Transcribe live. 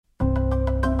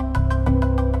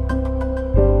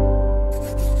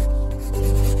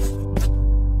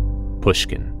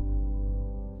Pushkin.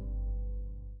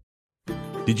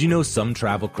 Did you know some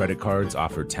travel credit cards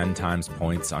offer 10 times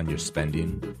points on your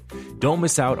spending? Don't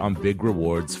miss out on big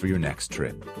rewards for your next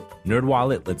trip.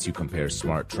 NerdWallet lets you compare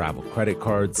smart travel credit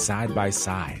cards side by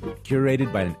side,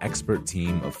 curated by an expert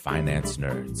team of finance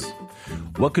nerds.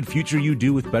 What could future you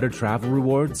do with better travel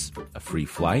rewards? A free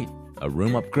flight? A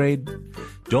room upgrade?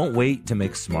 Don't wait to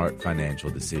make smart financial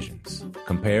decisions.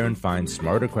 Compare and find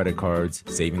smarter credit cards,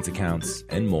 savings accounts,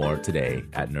 and more today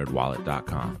at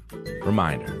nerdwallet.com.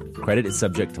 Reminder, credit is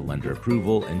subject to lender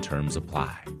approval and terms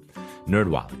apply.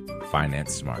 NerdWallet,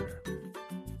 finance smarter.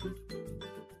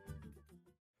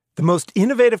 The most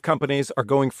innovative companies are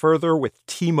going further with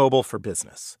T-Mobile for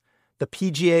Business. The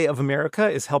PGA of America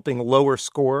is helping lower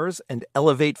scores and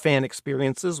elevate fan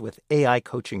experiences with AI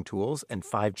coaching tools and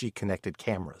 5G connected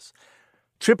cameras.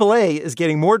 AAA is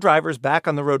getting more drivers back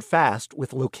on the road fast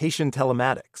with location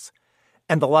telematics.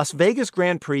 And the Las Vegas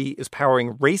Grand Prix is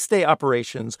powering race day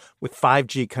operations with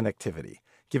 5G connectivity,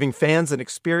 giving fans an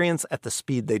experience at the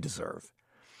speed they deserve.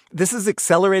 This is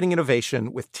accelerating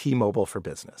innovation with T-Mobile for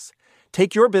Business.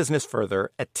 Take your business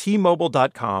further at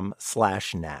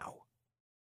T-Mobile.com/now.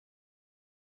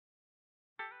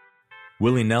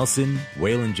 Willie Nelson,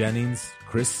 Waylon Jennings,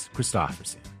 Chris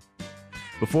Christopherson.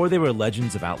 Before they were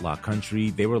legends of outlaw country,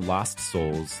 they were lost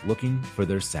souls looking for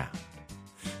their sound.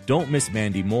 Don't miss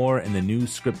Mandy Moore in the new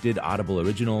scripted Audible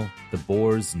original, The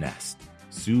Boar's Nest,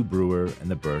 Sue Brewer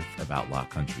and the Birth of Outlaw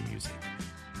Country Music.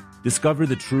 Discover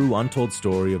the true untold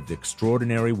story of the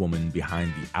extraordinary woman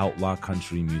behind the outlaw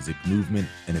country music movement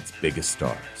and its biggest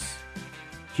stars.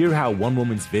 Hear how one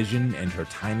woman's vision and her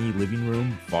tiny living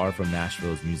room, far from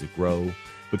Nashville's Music Row,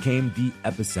 became the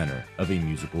epicenter of a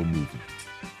musical movement.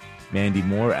 Mandy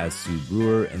Moore as Sue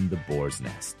Brewer in The Boar's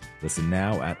Nest. Listen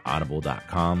now at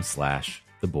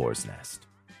audible.com/The Boar's Nest.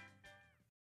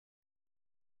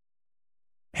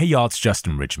 Hey y'all, it's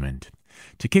Justin Richmond.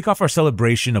 To kick off our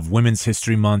celebration of Women's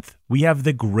History Month, we have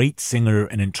the great singer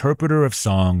and interpreter of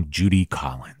song, Judy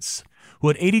Collins, who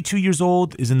at 82 years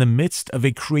old is in the midst of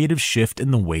a creative shift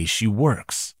in the way she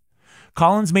works.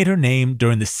 Collins made her name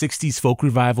during the 60s folk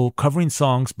revival covering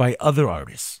songs by other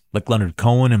artists like Leonard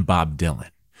Cohen and Bob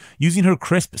Dylan, using her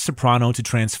crisp soprano to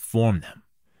transform them.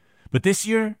 But this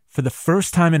year, for the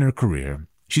first time in her career,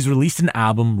 she's released an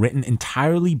album written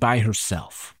entirely by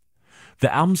herself.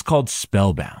 The album's called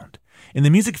Spellbound, and the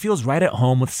music feels right at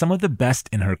home with some of the best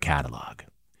in her catalog.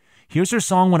 Here's her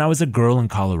song When I Was a Girl in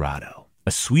Colorado,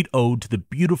 a sweet ode to the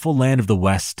beautiful land of the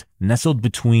West, nestled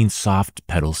between soft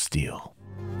pedal steel.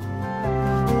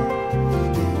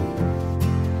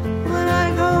 When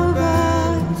I go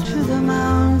back to the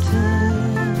mountains,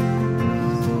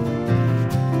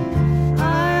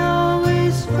 I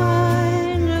always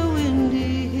find a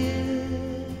windy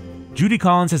hill. Judy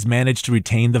Collins has managed to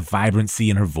retain the vibrancy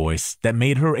in her voice that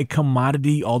made her a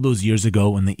commodity all those years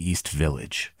ago in the East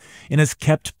Village, and has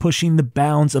kept pushing the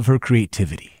bounds of her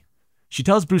creativity. She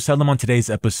tells Bruce Headlam on today's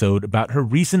episode about her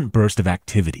recent burst of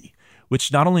activity,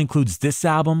 which not only includes this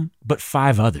album, but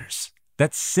 5 others.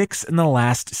 That's 6 in the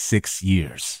last 6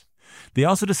 years. They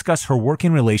also discuss her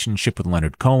working relationship with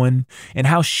Leonard Cohen and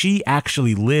how she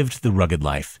actually lived the rugged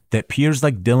life that peers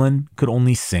like Dylan could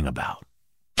only sing about.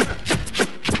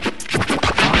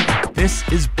 This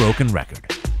is Broken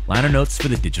Record, liner notes for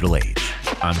the digital age.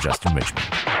 I'm Justin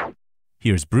Richmond.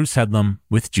 Here's Bruce Headlam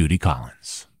with Judy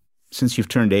Collins. Since you've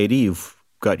turned 80, you've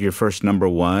got your first number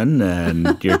one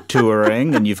and you're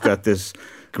touring and you've got this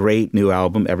great new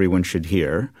album everyone should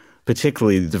hear,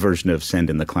 particularly the version of Send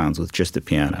in the Clowns with just the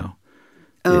piano.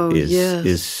 Oh, it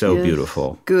is so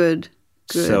beautiful. Good.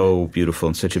 So beautiful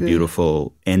and such a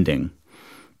beautiful ending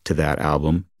to that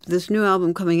album. This new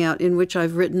album coming out in which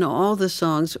I've written all the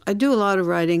songs. I do a lot of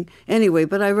writing anyway,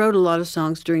 but I wrote a lot of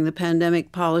songs during the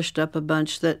pandemic, polished up a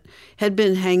bunch that had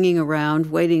been hanging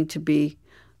around waiting to be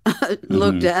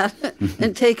looked at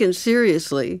and taken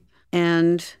seriously.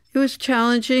 And it was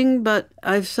challenging, but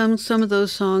I've sung some of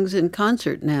those songs in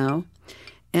concert now,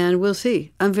 and we'll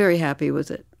see. I'm very happy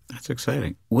with it. That's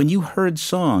exciting. When you heard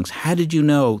songs, how did you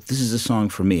know this is a song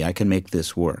for me? I can make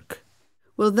this work.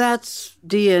 Well, that's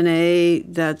DNA,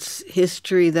 that's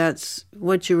history, that's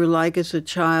what you were like as a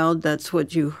child, that's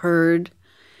what you heard,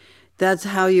 that's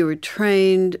how you were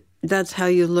trained, that's how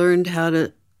you learned how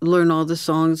to learn all the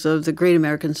songs of the Great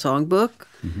American Songbook,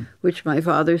 which my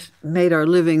father made our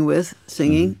living with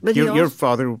singing. But your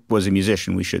father was a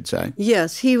musician, we should say.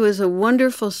 Yes, he was a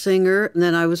wonderful singer. And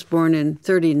then I was born in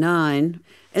 1939.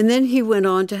 And then he went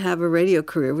on to have a radio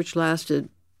career, which lasted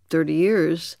 30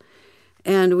 years.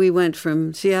 And we went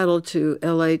from Seattle to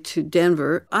L.A. to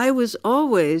Denver. I was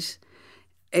always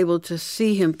able to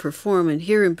see him perform and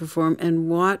hear him perform and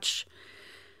watch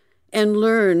and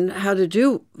learn how to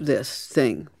do this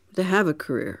thing, to have a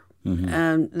career. Mm-hmm.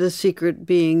 And the secret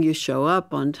being you show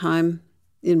up on time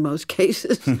in most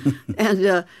cases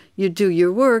and you do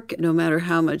your work. No matter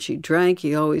how much he drank,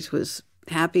 he always was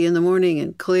happy in the morning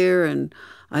and clear, and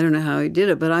I don't know how he did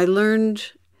it, but I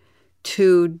learned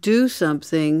to do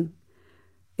something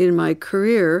in my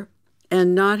career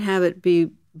and not have it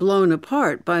be blown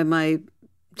apart by my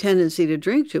tendency to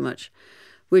drink too much,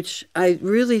 which I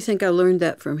really think I learned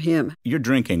that from him. Your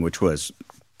drinking, which was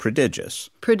prodigious.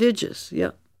 Prodigious,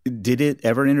 yeah. Did it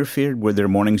ever interfere? Were there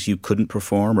mornings you couldn't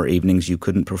perform or evenings you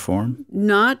couldn't perform?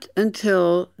 Not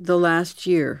until the last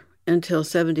year, until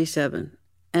 77.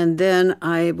 And then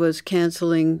I was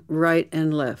canceling right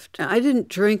and left. I didn't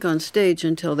drink on stage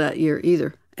until that year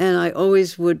either. And I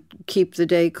always would keep the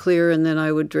day clear, and then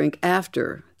I would drink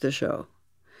after the show.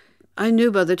 I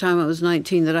knew by the time I was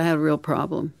 19 that I had a real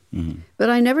problem. Mm-hmm. But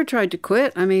I never tried to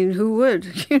quit. I mean, who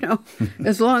would? You know,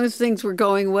 as long as things were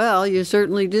going well, you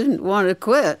certainly didn't want to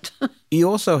quit. You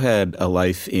also had a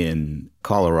life in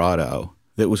Colorado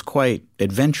that was quite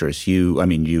adventurous. You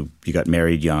got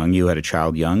married young, you had a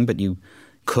child young, but you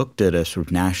cooked at a sort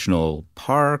of national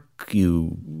park.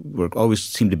 You always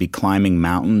seemed to be climbing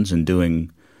mountains and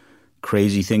doing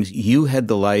crazy things. You had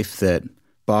the life that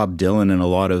Bob Dylan and a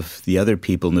lot of the other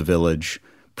people in the Village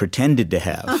pretended to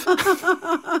have.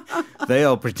 They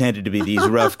all pretended to be these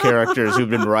rough characters who've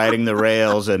been riding the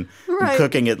rails and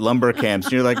cooking at lumber camps.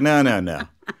 And you're like, no.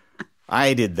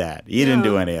 I did that. You didn't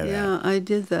do any of that. Yeah, I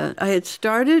did that. I had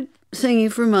started singing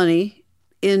for money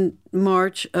in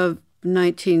March of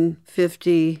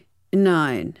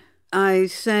 1959. I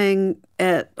sang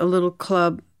at a little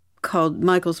club called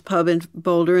Michael's Pub in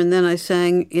Boulder, and then I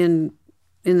sang in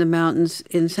the mountains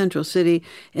in Central City,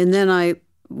 and then I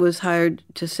was hired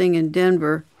to sing in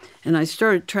Denver, and I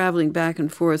started traveling back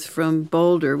and forth from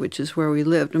Boulder, which is where we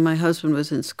lived, and my husband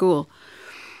was in school,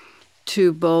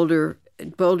 to Boulder,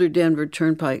 Denver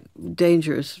Turnpike,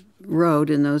 dangerous road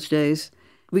in those days.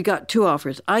 We got two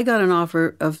offers. I got an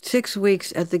offer of 6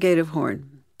 weeks at the Gate of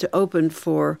Horn to open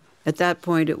for, at that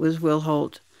point it was Will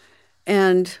Holt.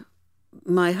 And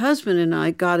my husband and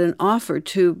I got an offer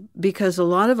because a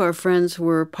lot of our friends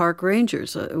were park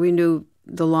rangers. We knew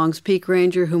the Longs Peak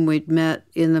Ranger, whom we'd met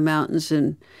in the mountains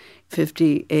in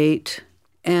 58.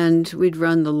 And we'd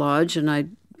run the lodge, and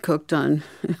I'd cooked on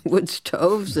wood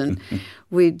stoves, and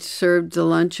we'd served the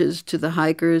lunches to the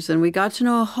hikers, and we got to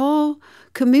know a whole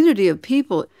community of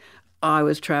people. I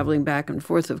was traveling back and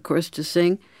forth, of course, to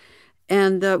sing,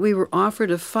 and we were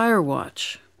offered a fire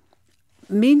watch.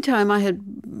 Meantime, I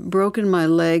had broken my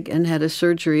leg and had a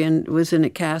surgery and was in a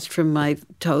cast from my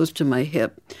toes to my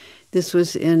hip. This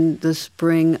was in the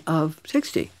spring of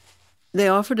 60. They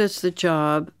offered us the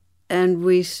job, and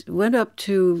we went up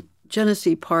to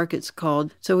Genesee Park, it's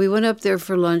called. So we went up there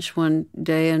for lunch one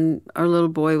day, and our little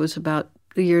boy was about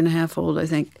a year and a half old, I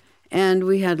think. And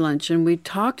we had lunch, and we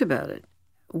talked about it.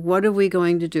 What are we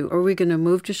going to do? Are we going to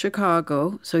move to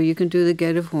Chicago so you can do the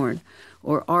Gate of Horn?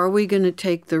 Or are we going to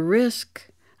take the risk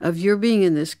of your being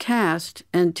in this cast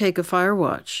and take a fire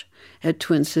watch at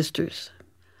Twin Sisters?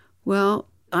 Well,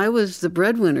 I was the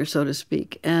breadwinner, so to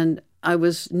speak, and I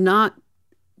was not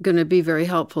going to be very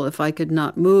helpful if I could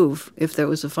not move if there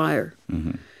was a fire.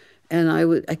 Mm-hmm. And I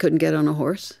couldn't get on a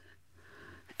horse,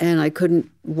 and I couldn't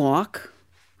walk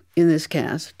in this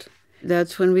cast.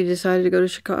 That's when we decided to go to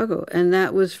Chicago. And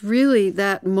that was really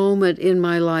that moment in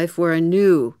my life where I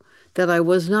knew that I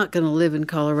was not going to live in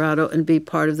Colorado and be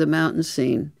part of the mountain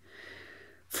scene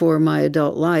for my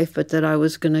adult life, but that I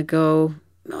was going to go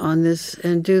on this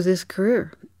and do this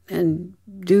career and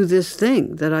do this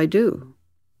thing that I do.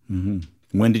 Mm-hmm.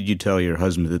 When did you tell your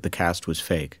husband that the cast was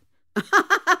fake?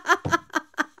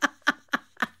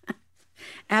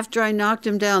 After I knocked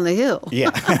him down the hill.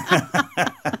 Yeah.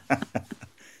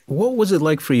 What was it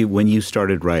like for you when you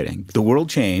started writing? The world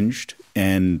changed,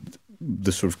 and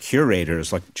the sort of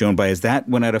curators like Joan Baez, that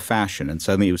went out of fashion, and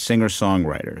suddenly it was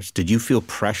singer-songwriters. Did you feel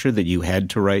pressure that you had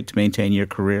to write to maintain your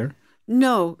career?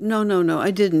 No,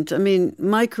 I didn't. I mean,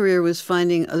 my career was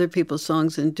finding other people's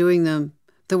songs and doing them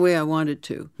the way I wanted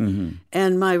to. Mm-hmm.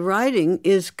 And my writing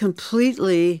is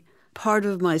completely part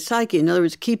of my psyche. In other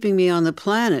words, keeping me on the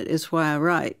planet is why I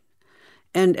write.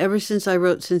 And ever since I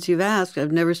wrote Since You've Asked,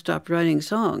 I've never stopped writing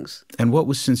songs. And what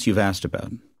was Since You've Asked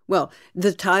about? Well,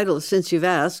 the title, Since You've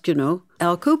Asked,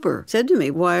 Al Kooper said to me,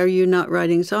 why are you not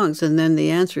writing songs? And then the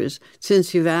answer is,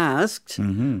 since you've asked,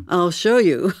 mm-hmm. I'll show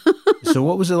you. So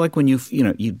what was it like when you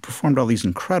performed all these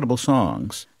incredible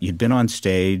songs? You'd been on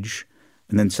stage,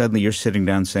 and then suddenly you're sitting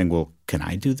down saying, well, can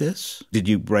I do this? Did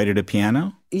you write at a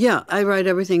piano? Yeah, I write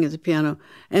everything at the piano.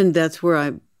 And that's where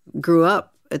I grew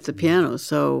up, at the piano.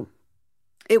 So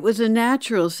it was a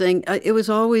natural thing. It was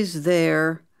always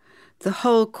there. The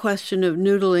whole question of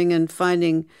noodling and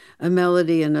finding a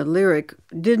melody and a lyric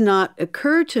did not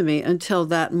occur to me until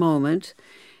that moment.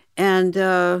 And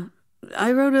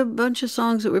I wrote a bunch of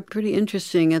songs that were pretty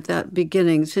interesting at that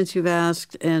beginning, Since You've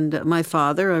Asked, and My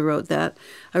Father, I wrote that.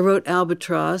 I wrote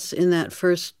Albatross. In that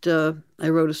first, I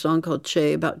wrote a song called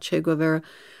Che, about Che Guevara.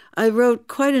 I wrote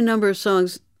quite a number of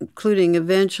songs, including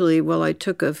eventually, well, I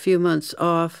took a few months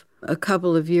off a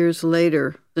couple of years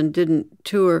later and didn't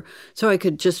tour, so I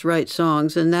could just write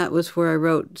songs. And that was where I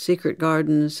wrote Secret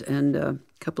Gardens and a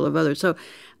couple of others. So,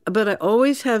 but I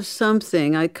always have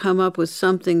something. I come up with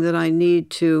something that I need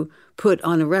to put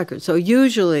on a record. So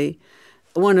usually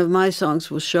one of my songs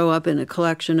will show up in a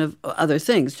collection of other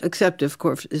things, except, of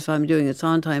course, if I'm doing a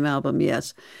Sondheim album,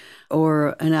 yes.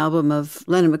 Or an album of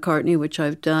Lennon McCartney, which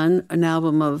I've done, an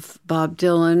album of Bob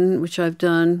Dylan, which I've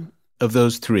done. Of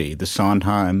those three, the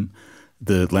Sondheim,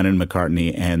 the Lennon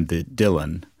McCartney, and the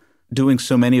Dylan, doing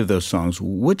so many of those songs,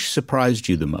 which surprised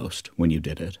you the most when you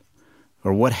did it?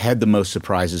 Or what had the most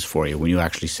surprises for you when you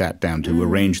actually sat down to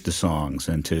arrange the songs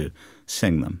and to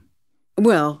sing them?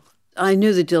 Well, I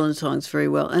knew the Dylan songs very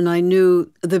well, and I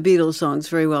knew the Beatles songs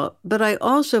very well. But I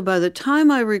also, by the time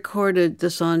I recorded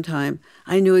the Sondheim,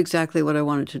 I knew exactly what I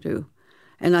wanted to do.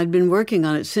 And I'd been working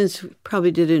on it since,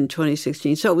 probably did it in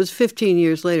 2016. So it was 15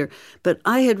 years later. But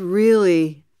I had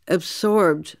really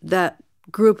absorbed that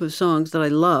group of songs that I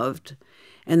loved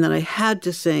and that I had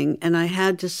to sing, and I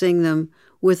had to sing them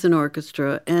with an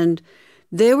orchestra. And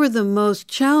they were the most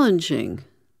challenging.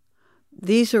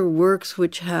 These are works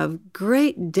which have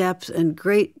great depth and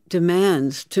great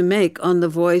demands to make on the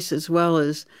voice as well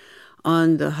as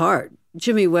on the heart.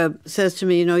 Jimmy Webb says to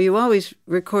me, you always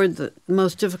record the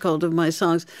most difficult of my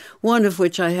songs, one of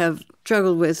which I have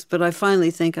struggled with, but I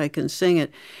finally think I can sing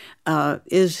it,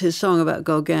 is his song about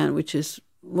Gauguin, which is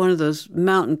one of those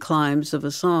mountain climbs of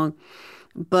a song.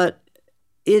 But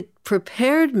it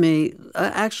prepared me,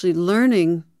 actually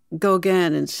learning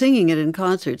Gauguin and singing it in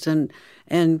concerts and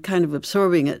kind of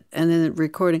absorbing it and then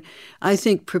recording, I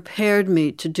think prepared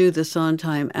me to do the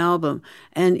Sondheim album.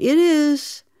 And it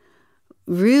is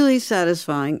really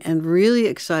satisfying and really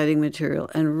exciting material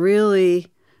and really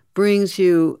brings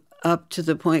you up to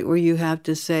the point where you have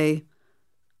to say,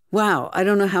 wow, I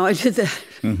don't know how I did that.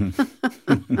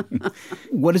 Mm-hmm.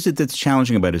 What is it that's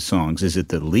challenging about his songs? Is it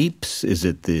the leaps? Is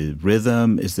it the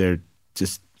rhythm? Is there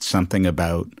just something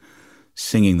about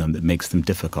singing them that makes them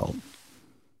difficult?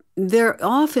 They're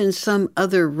off in some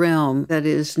other realm that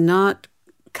is not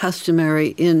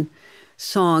customary in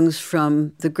songs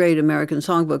from the Great American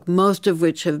Songbook, most of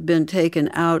which have been taken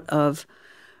out of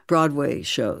Broadway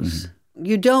shows. Mm-hmm.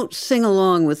 You don't sing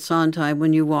along with Sondheim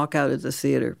when you walk out of the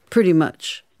theater, pretty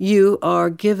much. You are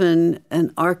given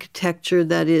an architecture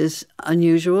that is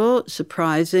unusual,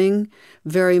 surprising,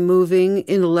 very moving,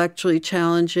 intellectually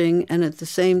challenging, and at the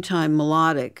same time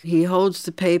melodic. He holds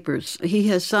the papers. He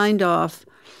has signed off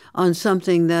on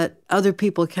something that other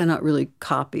people cannot really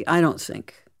copy, I don't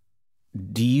think.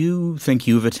 Do you think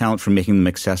you have a talent for making them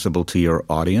accessible to your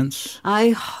audience?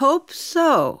 I hope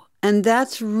so. And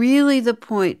that's really the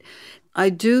point. I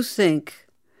do think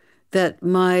that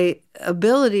my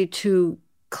ability to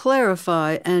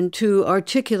clarify and to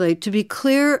articulate, to be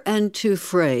clear and to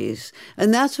phrase.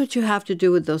 And that's what you have to do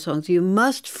with those songs. You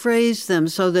must phrase them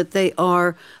so that they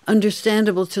are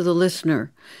understandable to the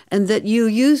listener and that you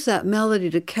use that melody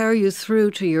to carry you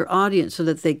through to your audience so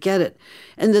that they get it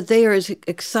and that they are as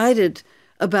excited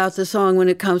about the song when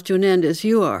it comes to an end as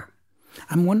you are.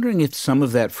 I'm wondering if some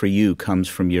of that for you comes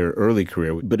from your early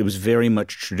career, but it was very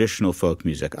much traditional folk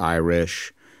music,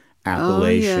 Irish,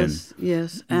 Appalachian. Oh,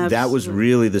 yes, absolutely. That was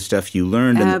really the stuff you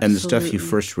learned and the stuff you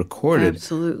first recorded.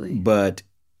 Absolutely. But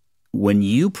when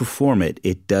you perform it,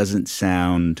 it doesn't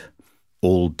sound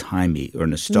old-timey or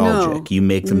nostalgic. No, you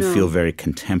make them feel very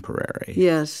contemporary.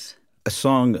 Yes. A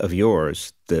song of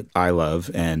yours that I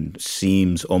love and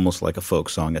seems almost like a folk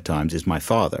song at times is My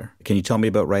Father. Can you tell me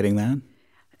about writing that?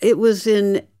 It was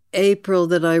in April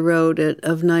that I wrote it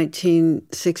of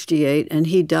 1968, and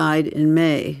he died in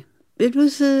May. It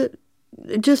was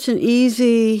just an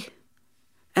easy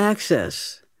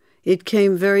access. It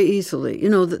came very easily.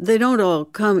 They don't all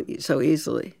come so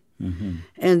easily. Mm-hmm.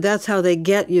 And that's how they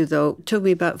get you, though. It took me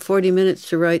about 40 minutes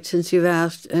to write Since You've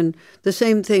Asked, and the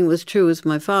same thing was true with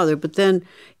My Father. But then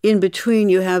in between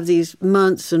you have these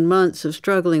months and months of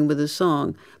struggling with a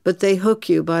song, but they hook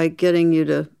you by getting you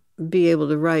to be able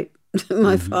to write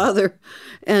My Father.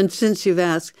 And Since You've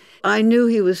Asked, I knew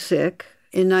he was sick.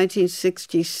 In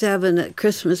 1967, at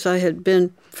Christmas,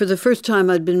 for the first time,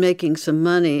 I'd been making some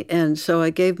money, and so I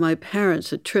gave my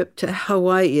parents a trip to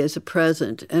Hawaii as a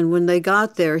present. And when they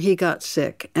got there, he got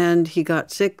sick, and he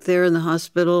got sick there in the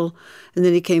hospital, and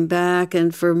then he came back,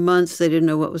 and for months they didn't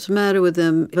know what was the matter with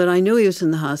him, but I knew he was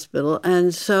in the hospital,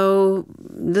 and so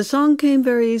the song came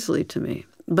very easily to me.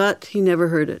 But he never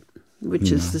heard it,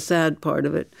 which is the sad part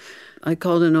of it. I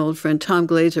called an old friend, Tom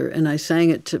Glazer, and I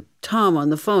sang it to Tom on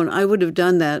the phone. I would have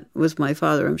done that with my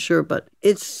father, I'm sure, but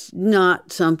it's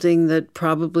not something that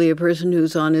probably a person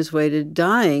who's on his way to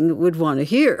dying would want to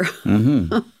hear,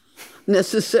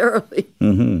 necessarily.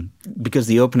 Because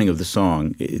the opening of the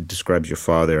song, it describes your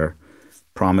father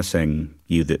promising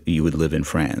you that you would live in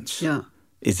France. Yeah.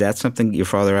 Is that something your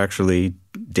father actually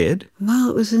did?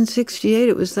 Well, it was in 1968.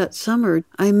 It was that summer.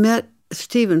 I met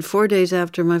Stephen 4 days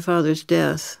after my father's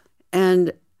death.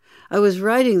 And I was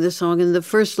writing the song, and the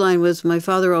first line was, my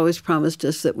father always promised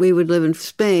us that we would live in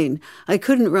Spain. I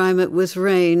couldn't rhyme it with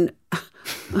rain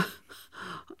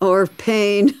or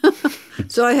pain,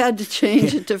 so I had to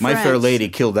change it to France. My Fair Lady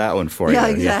killed that one for you. Yeah,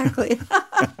 exactly.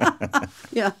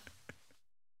 Yeah.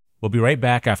 We'll be right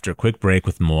back after a quick break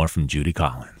with more from Judy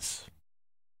Collins.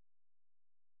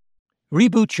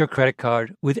 Reboot your credit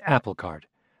card with Apple Card,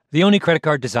 the only credit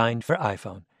card designed for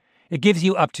iPhone. It gives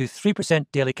you up to 3%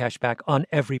 daily cash back on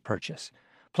every purchase.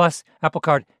 Plus, Apple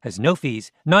Card has no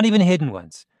fees, not even hidden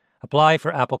ones. Apply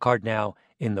for Apple Card now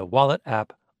in the Wallet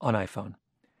app on iPhone.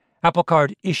 Apple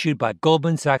Card issued by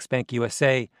Goldman Sachs Bank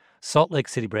USA, Salt Lake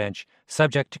City branch,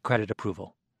 subject to credit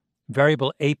approval.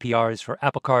 Variable APRs for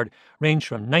Apple Card range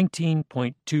from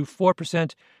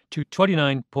 19.24% to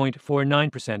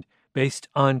 29.49% based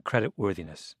on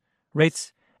creditworthiness.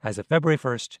 Rates as of February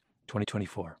 1st,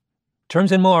 2024.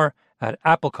 Terms and more at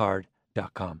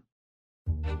applecard.com.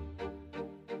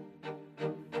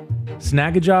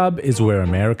 Snagajob is where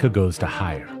America goes to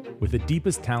hire, with the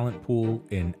deepest talent pool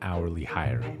in hourly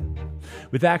hiring.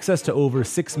 With access to over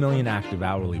 6 million active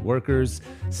hourly workers,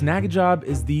 Snagajob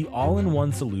is the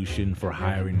all-in-one solution for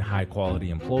hiring high-quality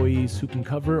employees who can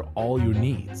cover all your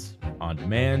needs, on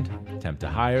demand, temp to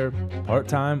hire,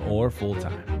 part-time, or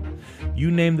full-time.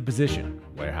 You name the position: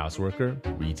 warehouse worker,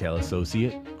 retail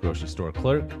associate, grocery store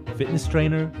clerk, fitness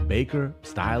trainer, baker,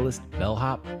 stylist,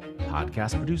 bellhop,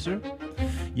 podcast producer.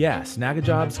 Yeah,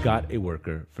 Snagajob's got a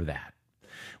worker for that.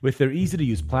 With their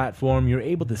easy-to-use platform, you're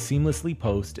able to seamlessly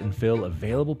post and fill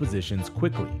available positions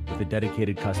quickly with a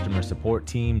dedicated customer support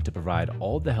team to provide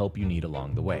all the help you need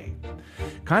along the way.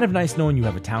 Kind of nice knowing you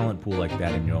have a talent pool like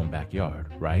that in your own backyard,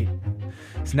 right?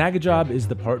 Snagajob is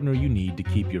the partner you need to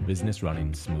keep your business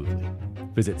running smoothly.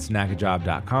 Visit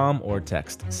snagajob.com or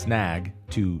text SNAG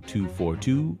to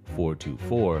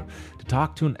 242-424 to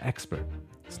talk to an expert.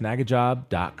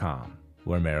 Snagajob.com,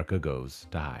 where America goes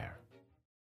to hire.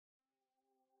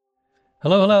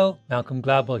 Hello. Malcolm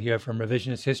Gladwell here from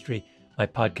Revisionist History, my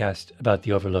podcast about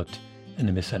the overlooked and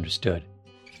the misunderstood.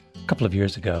 A couple of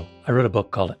years ago, I wrote a book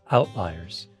called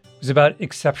Outliers. It was about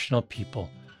exceptional people,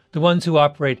 the ones who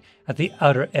operate at the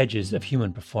outer edges of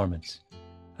human performance.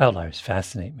 Outliers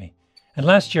fascinate me. And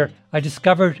last year, I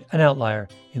discovered an outlier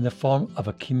in the form of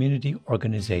a community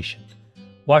organization,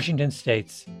 Washington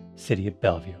State's City of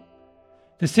Bellevue.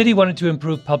 The city wanted to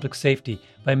improve public safety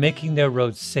by making their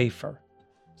roads safer.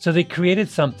 So they created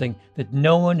something that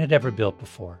no one had ever built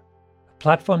before, a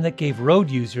platform that gave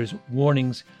road users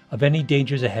warnings of any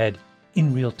dangers ahead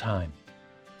in real time.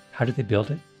 How did they build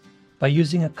it? By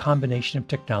using a combination of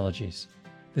technologies: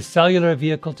 the Cellular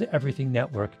Vehicle to Everything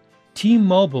network,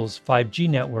 T-Mobile's 5G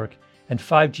network, and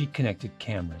 5G connected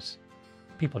cameras.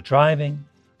 People driving,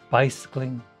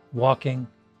 bicycling, walking,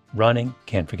 running,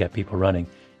 can't forget people running,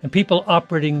 and people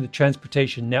operating the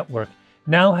transportation network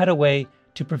now had a way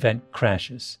to prevent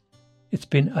crashes. It's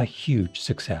been a huge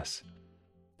success.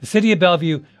 The City of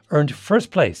Bellevue earned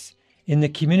first place in the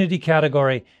community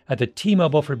category at the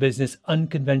T-Mobile for Business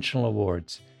Unconventional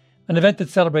Awards, an event that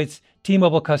celebrates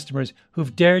T-Mobile customers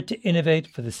who've dared to innovate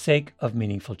for the sake of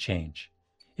meaningful change.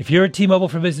 If you're a T-Mobile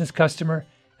for Business customer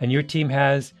and your team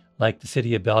has, like the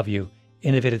City of Bellevue,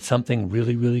 innovated something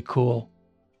really, really cool,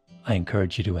 I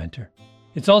encourage you to enter.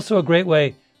 It's also a great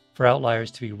way for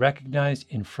Outliers to be recognized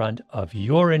in front of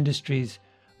your industry's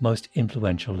most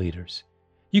influential leaders.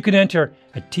 You can enter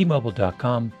at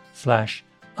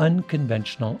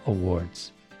tmobile.com/unconventional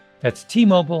awards. That's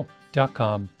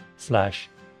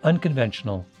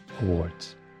tmobile.com/unconventional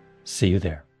awards. See you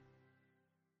there.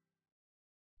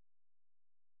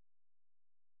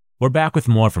 We're back with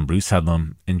more from Bruce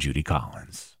Headlam and Judy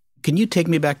Collins. Can you take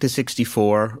me back to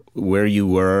 1964, where you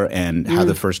were and how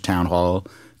the first town hall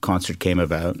concert came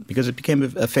about? Because it became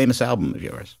a famous album of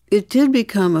yours. It did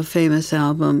become a famous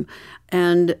album.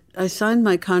 And I signed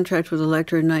my contract with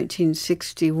Elektra in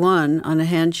 1961 on a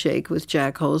handshake with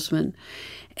Jack Holzman.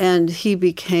 And he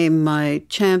became my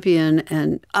champion.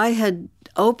 And I had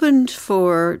opened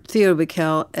for Theo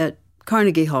Bickel at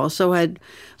Carnegie Hall, so I'd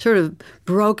sort of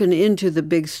broken into the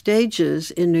big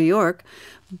stages in New York.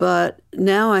 But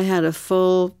now I had a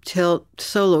full tilt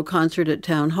solo concert at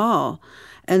Town Hall.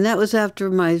 And that was after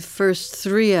my first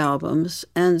 3 albums.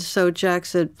 And so Jack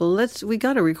said, well, we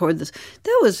got to record this.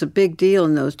 That was a big deal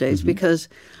in those days because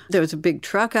there was a big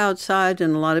truck outside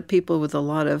and a lot of people with a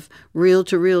lot of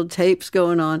reel-to-reel tapes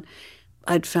going on.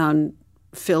 I'd found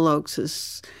Phil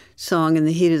Oakes' song In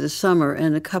the Heat of the Summer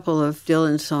and a couple of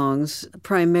Dylan songs,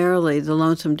 primarily The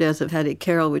Lonesome Death of Hattie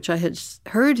Carroll, which I had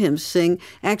heard him sing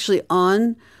actually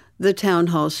on the Town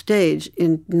Hall stage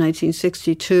in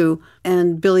 1962,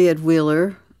 and Billy Ed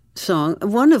Wheeler song,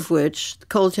 one of which,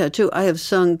 Cold Tattoo, I have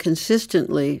sung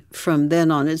consistently from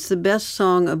then on. It's the best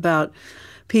song about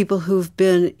people who've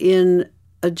been in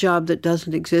a job that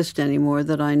doesn't exist anymore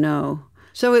that I know.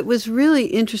 So it was really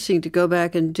interesting to go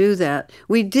back and do that.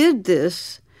 We did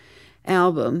this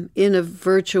album in a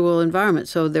virtual environment,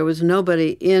 so there was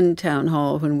nobody in Town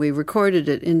Hall when we recorded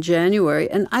it in January,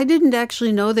 and I didn't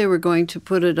actually know they were going to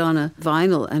put it on a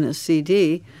vinyl and a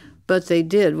CD, but they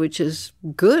did, which is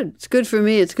good. It's good for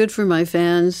me. It's good for my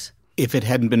fans. If it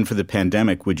hadn't been for the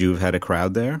pandemic, would you have had a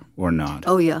crowd there or not?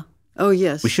 Oh, yeah. Oh,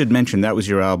 yes. We should mention that was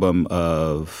your album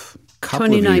of a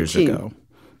couple of years ago,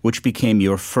 which became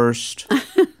your first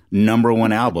number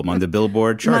 1 album on the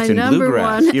Billboard charts in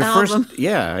bluegrass. Your album. First,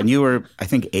 yeah, and you were, I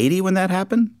think, 80 when that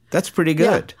happened. That's pretty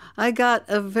good. Yeah. I got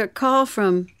a call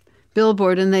from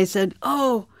Billboard, and they said,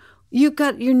 "Oh, you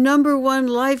got your number 1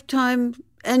 lifetime,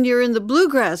 and you're in the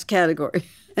bluegrass category."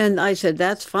 And I said,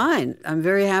 "That's fine. I'm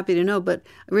very happy to know. But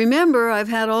remember, I've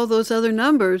had all those other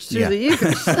numbers through the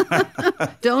years.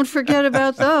 Don't forget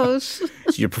about those."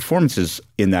 So your performances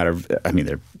in that are, I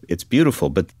mean, it's beautiful,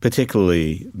 but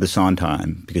particularly the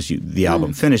Sondheim, because the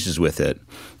album finishes with it,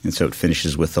 and so it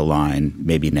finishes with the line,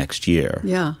 maybe next year.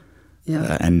 Yeah,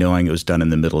 yeah. And knowing it was done in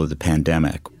the middle of the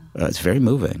pandemic, it's very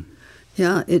moving.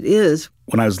 Yeah, it is.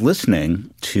 When I was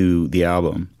listening to the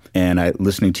album, and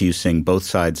listening to you sing Both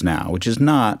Sides Now, which is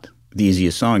not the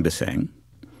easiest song to sing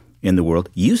in the world,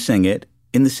 you sing it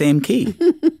in the same key.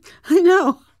 I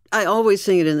know. I always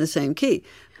sing it in the same key.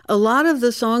 A lot of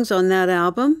the songs on that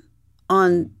album,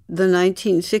 on the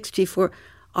 1964,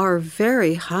 are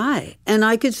very high, and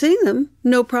I could sing them,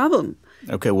 no problem.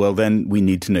 Okay, well, then we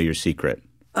need to know your secret.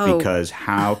 Oh. Because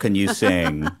how can you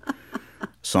sing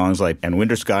songs like And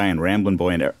Winter Sky and Ramblin' Boy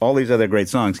and all these other great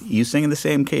songs, you sing in the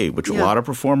same key, which a lot of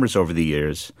performers over the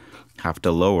years have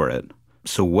to lower it.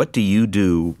 So what do you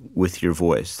do with your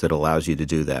voice that allows you to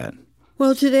do that?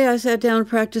 Well, today I sat down,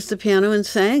 practiced the piano, and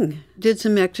sang. Did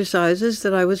some exercises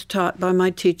that I was taught by my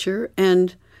teacher.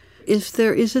 And if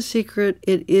there is a secret,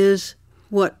 it is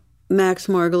what Max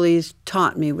Margulies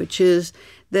taught me, which is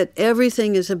that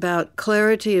everything is about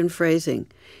clarity and phrasing.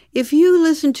 If you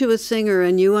listen to a singer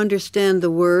and you understand the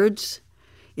words,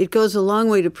 it goes a long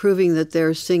way to proving that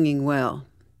they're singing well.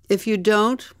 If you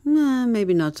don't,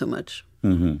 maybe not so much.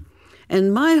 Mm-hmm.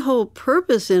 And my whole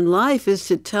purpose in life is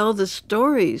to tell the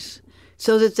stories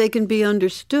so that they can be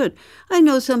understood. I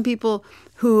know some people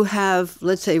who have,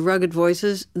 let's say, rugged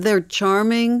voices. They're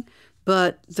charming,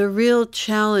 but the real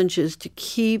challenge is to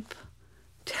keep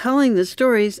telling the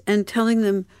stories and telling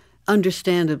them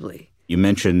understandably. You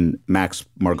mentioned Max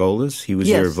Margolis. He was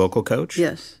your vocal coach?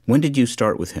 Yes. When did you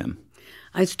start with him?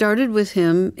 I started with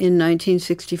him in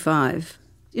 1965.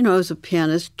 You know, I was a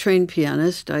pianist, trained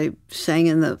pianist. I sang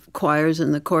in the choirs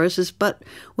and the choruses. But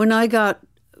when I got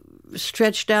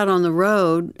stretched out on the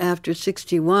road after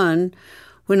 61,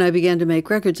 when I began to make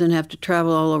records and have to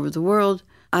travel all over the world,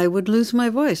 I would lose my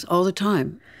voice all the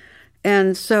time.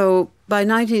 And so by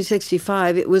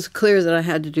 1965, it was clear that I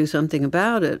had to do something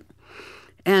about it.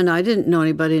 And I didn't know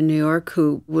anybody in New York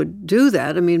who would do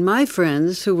that. I mean, my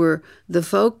friends who were the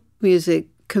folk music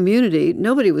community,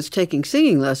 nobody was taking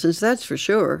singing lessons, that's for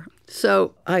sure.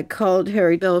 So I called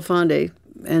Harry Belafonte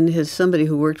and somebody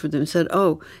who worked with him said,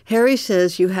 "Oh, Harry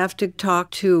says you have to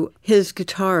talk to his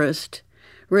guitarist,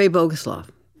 Ray Boguslav.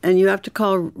 And you have to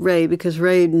call Ray because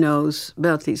Ray knows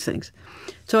about these things."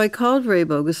 So I called Ray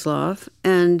Boguslav,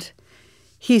 and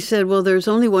he said, "Well, there's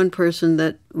only one person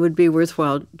that would be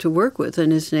worthwhile to work with,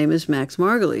 and his name is Max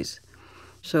Margulies."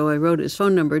 So I wrote his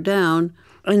phone number down.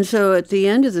 And so at the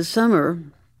end of the summer,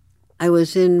 I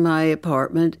was in my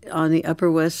apartment on the Upper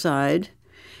West Side,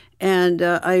 and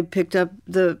I picked up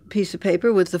the piece of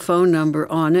paper with the phone number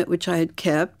on it, which I had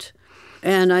kept.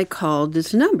 And I called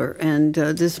this number, and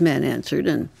this man answered,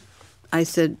 and I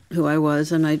said who I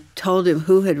was, and I told him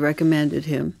who had recommended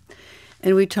him.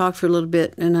 And we talked for a little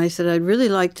bit, and I said, I'd really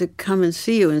like to come and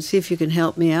see you and see if you can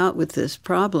help me out with this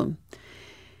problem.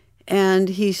 And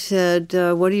he said,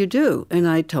 what do you do? And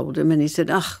I told him, and he said,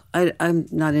 I'm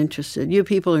not interested. You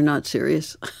people are not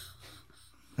serious.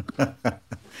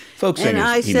 Folk singers, and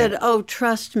I said, oh,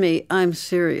 trust me, I'm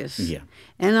serious. Yeah.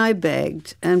 And I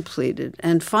begged and pleaded.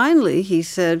 And finally he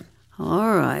said,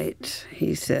 all right.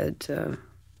 He said,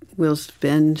 we'll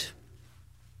spend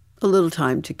a little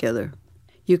time together.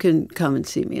 You can come and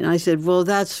see me. And I said, well,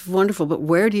 that's wonderful, but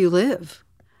where do you live?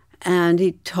 And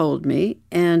he told me,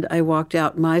 and I walked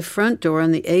out my front door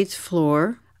on the 8th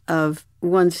floor of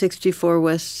 164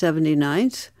 West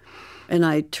 79th, and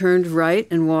I turned right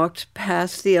and walked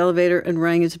past the elevator and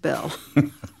rang his bell.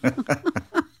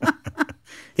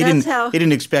 He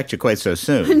didn't expect you quite so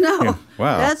soon. No. Yeah.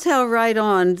 Wow. That's how right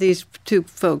on these two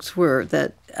folks were.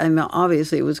 That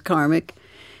obviously it was karmic,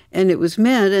 and it was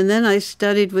meant. And then I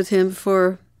studied with him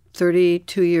for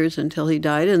 32 years until he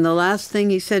died. And the last thing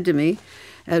he said to me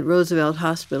at Roosevelt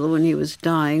Hospital when he was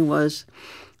dying was,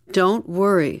 don't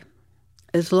worry.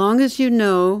 As long as you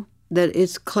know that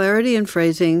it's clarity and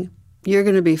phrasing, you're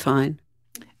going to be fine.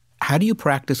 How do you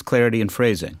practice clarity and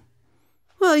phrasing?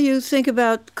 Well, you think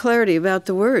about clarity, about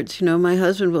the words. My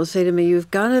husband will say to me,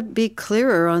 you've got to be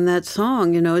clearer on that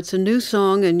song. It's a new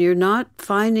song and you're not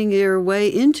finding your way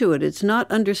into it. It's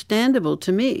not understandable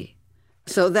to me.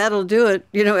 So that'll do it,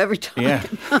 every time. Yeah.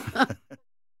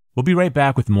 We'll be right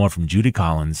back with more from Judy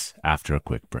Collins after a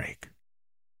quick break.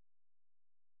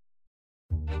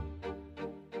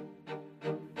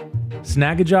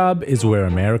 Snagajob is where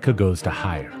America goes to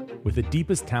hire, with the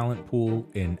deepest talent pool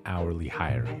in hourly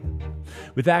hiring.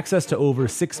 With access to over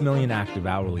 6 million active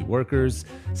hourly workers,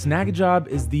 Snagajob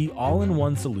is the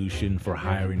all-in-one solution for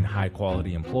hiring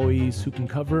high-quality employees who can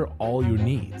cover all your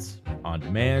needs: on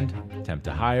demand, temp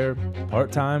to hire,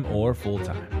 part-time, or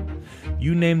full-time.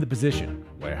 You name the position: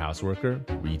 warehouse worker,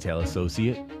 retail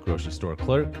associate, grocery store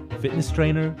clerk, fitness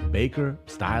trainer, baker,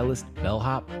 stylist,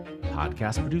 bellhop,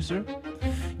 podcast producer.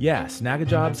 Yeah,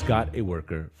 Snagajob's got a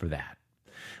worker for that.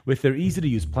 With their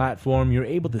easy-to-use platform, you're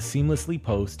able to seamlessly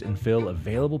post and fill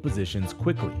available positions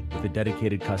quickly with a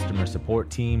dedicated customer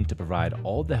support team to provide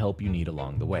all the help you need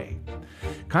along the way.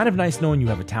 Kind of nice knowing you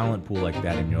have a talent pool like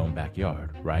that in your own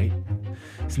backyard, right?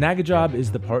 Snagajob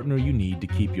is the partner you need to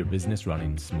keep your business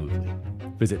running smoothly.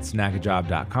 Visit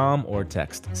snagajob.com or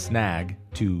text SNAG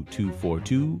to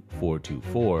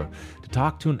 242-424 to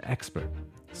talk to an expert.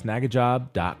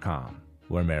 Snagajob.com,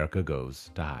 where America goes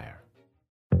to hire.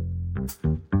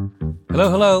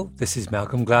 Hello. This is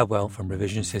Malcolm Gladwell from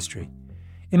Revisionist History.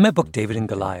 In my book, David and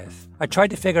Goliath, I tried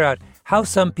to figure out how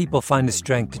some people find the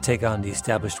strength to take on the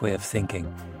established way of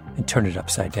thinking and turn it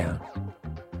upside down.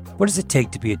 What does it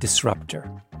take to be a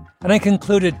disruptor? And I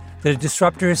concluded that a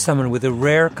disruptor is someone with a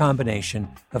rare combination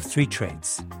of 3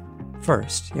 traits.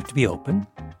 First, you have to be open.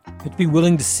 You have to be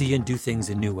willing to see and do things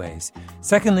in new ways.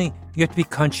 Secondly, you have to be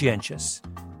conscientious,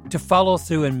 to follow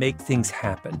through and make things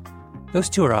happen. Those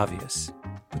 2 are obvious,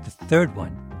 but the third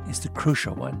one is the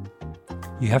crucial one.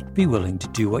 You have to be willing to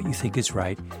do what you think is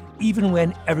right, even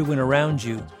when everyone around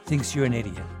you thinks you're an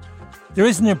idiot. There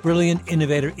isn't a brilliant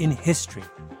innovator in history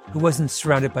who wasn't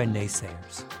surrounded by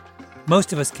naysayers.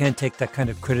 Most of us can't take that kind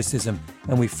of criticism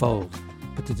and we fold,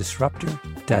 but the disruptor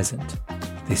doesn't.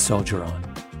 They soldier on.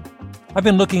 I've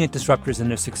been looking at disruptors and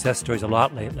their success stories a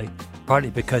lot lately, partly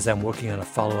because I'm working on a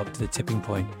follow-up to The Tipping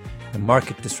Point, and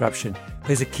market disruption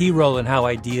plays a key role in how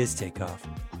ideas take off.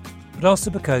 But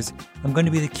also because I'm going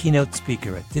to be the keynote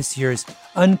speaker at this year's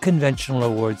Unconventional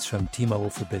Awards from T-Mobile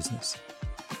for Business.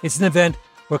 It's an event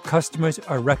where customers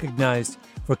are recognized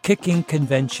for kicking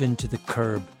convention to the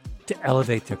curb to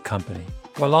elevate their company,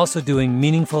 while also doing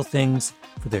meaningful things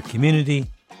for their community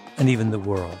and even the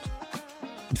world.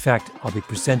 In fact, I'll be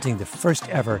presenting the first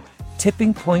ever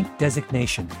Tipping Point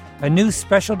designation, a new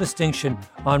special distinction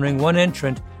honoring one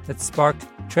entrant that sparked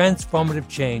transformative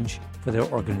change for their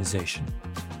organization.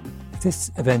 If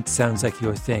this event sounds like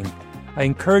your thing, I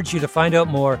encourage you to find out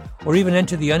more or even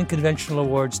enter the Unconventional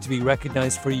Awards to be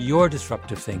recognized for your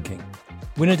disruptive thinking.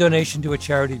 Win a donation to a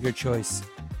charity of your choice,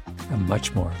 and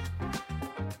much more.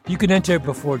 You can enter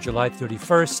before July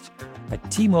 31st at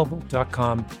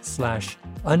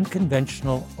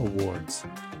tmobile.com/unconventional awards.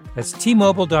 That's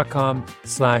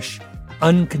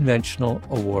tmobile.com/unconventional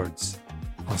awards.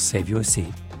 I'll save you a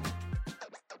seat.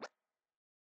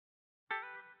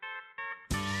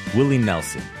 Willie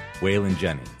Nelson, Waylon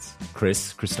Jennings,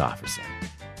 Chris Christopherson.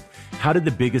 How did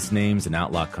the biggest names in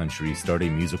outlaw country start a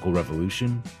musical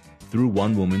revolution? through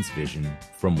one woman's vision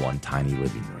from one tiny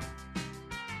living room.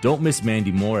 Don't miss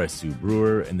Mandy Moore as Sue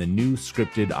Brewer in the new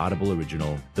scripted Audible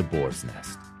original, The Boar's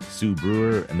Nest, Sue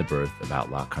Brewer and the Birth of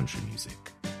Outlaw Country Music.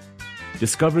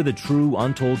 Discover the true,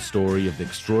 untold story of the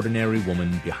extraordinary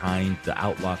woman behind the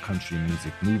outlaw country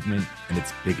music movement and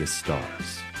its biggest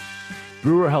stars.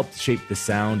 Brewer helped shape the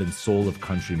sound and soul of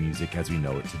country music as we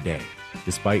know it today,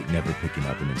 despite never picking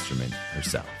up an instrument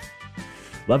herself.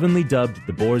 Lovingly dubbed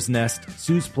The Boar's Nest,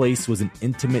 Sue's place was an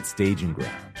intimate staging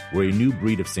ground where a new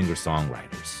breed of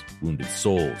singer-songwriters, wounded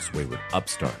souls, wayward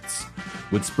upstarts,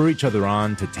 would spur each other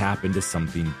on to tap into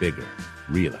something bigger,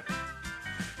 realer.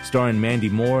 Starring Mandy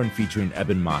Moore and featuring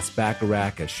Eben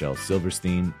Moss-Bacharach as Shel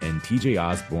Silverstein and TJ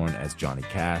Osborne as Johnny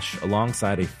Cash,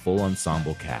 alongside a full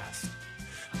ensemble cast.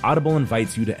 Audible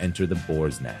invites you to enter The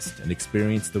Boar's Nest and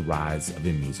experience the rise of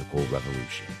a musical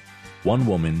revolution. One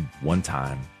woman, one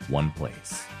time, one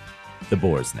place. The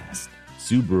Boar's Nest,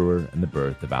 Sue Brewer and the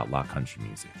Birth of Outlaw Country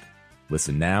Music.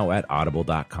 Listen now at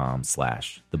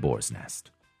audible.com/The Boar's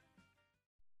Nest.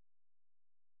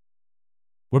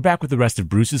 We're back with the rest of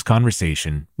Bruce's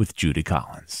conversation with Judy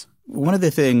Collins. One of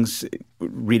the things,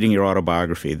 reading your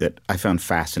autobiography, that I found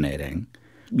fascinating,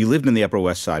 you lived in the Upper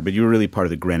West Side, but you were really part of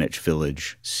the Greenwich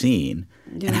Village scene,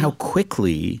 and how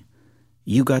quickly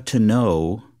you got to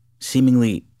know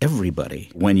seemingly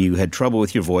everybody. When you had trouble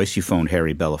with your voice, you phoned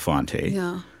Harry Belafonte.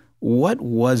 Yeah. What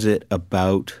was it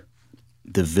about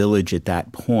the Village at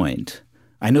that point?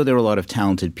 I know there were a lot of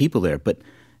talented people there, but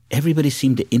everybody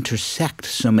seemed to intersect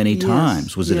so many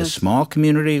times. Was it a small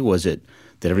community? Was it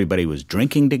that everybody was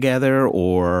drinking together?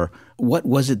 Or what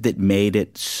was it that made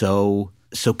it so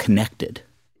connected?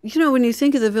 You know, when you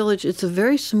think of the Village, it's a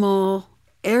very small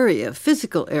area,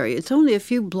 physical area. It's only a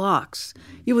few blocks.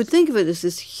 You would think of it as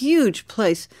this huge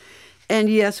place. And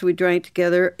yes, we drank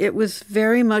together. It was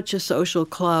very much a social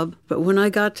club. But when I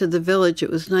got to the Village, it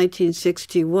was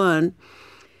 1961.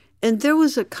 And there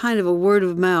was a kind of a word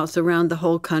of mouth around the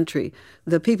whole country.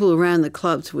 The people who ran the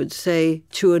clubs would say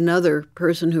to another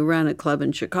person who ran a club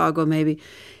in Chicago, maybe,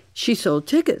 she sold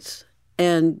tickets.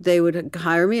 And they would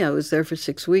hire me. I was there for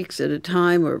 6 weeks at a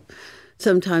time, or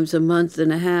sometimes a month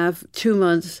and a half, 2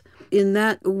 months. In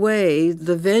that way,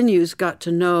 the venues got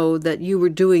to know that you were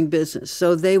doing business.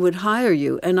 So they would hire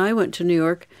you. And I went to New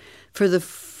York for the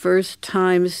first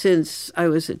time since I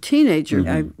was a teenager.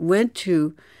 I went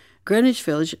to Greenwich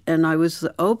Village, and I was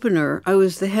the opener. I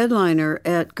was the headliner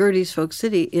at Gerde's Folk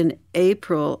City in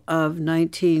April of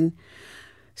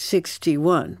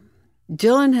 1961.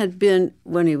 Dylan had been,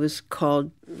 when he was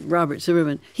called Robert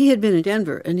Zimmerman, he had been in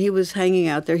Denver, and he was hanging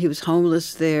out there. He was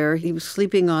homeless there. He was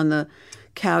sleeping on the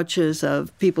couches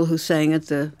of people who sang at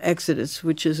the Exodus,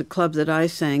 which is a club that I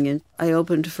sang in. I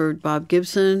opened for Bob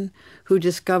Gibson, who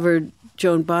discovered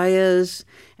Joan Baez,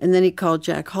 and then he called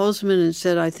Jack Holzman and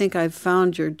said, I think I've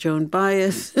found your Joan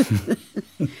Baez.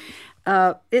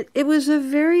 It was a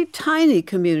very tiny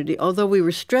community, although we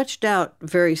were stretched out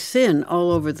very thin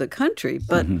all over the country.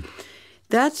 But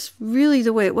that's really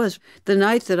the way it was. The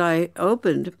night that I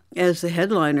opened as the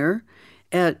headliner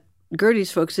at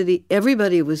Gerde's Folk City,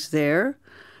 everybody was there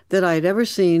that I'd ever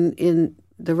seen in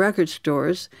the record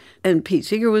stores. And Pete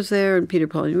Seeger was there, and Peter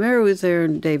Paul Numero was there,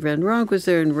 and Dave Van Ronk was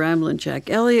there, and Ramblin' Jack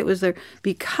Elliott was there,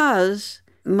 because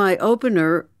my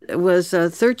opener was a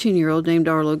 13-year-old named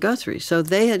Arlo Guthrie. So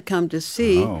they had come to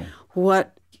see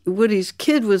what Woody's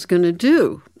kid was going to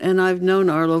do. And I've known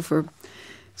Arlo for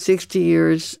 60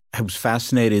 years. I was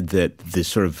fascinated that this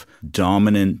sort of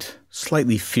dominant,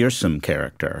 slightly fearsome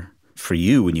character for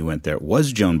you when you went there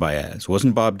was Joan Baez. It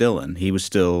wasn't Bob Dylan. He was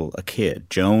still a kid.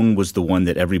 Joan was the one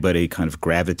that everybody kind of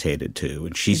gravitated to,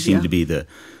 and she seemed to be the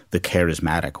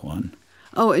charismatic one.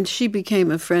 Oh, and she became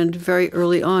a friend very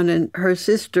early on, and her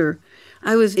sister.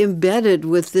 I was embedded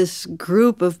with this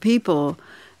group of people,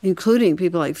 including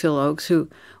people like Phil Ochs, who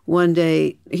one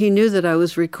day, he knew that I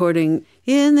was recording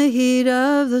In the Heat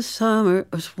of the Summer.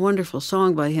 It was a wonderful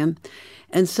song by him.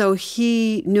 And so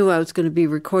he knew I was going to be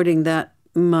recording that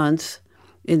month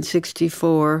in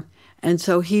 64. And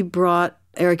so he brought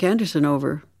Eric Anderson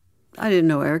over. I didn't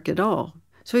know Eric at all.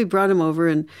 So he brought him over,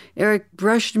 and Eric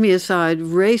brushed me aside,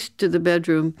 raced to the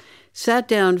bedroom, sat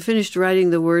down, finished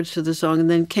writing the words to the song, and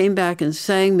then came back and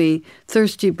sang me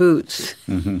Thirsty Boots.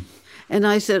 And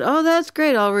I said, oh, that's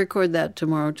great. I'll record that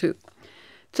tomorrow, too.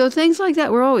 So things like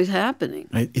that were always happening.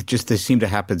 They seem to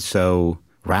happen so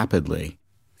rapidly.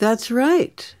 That's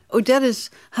right. Odetta's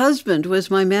husband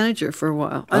was my manager for a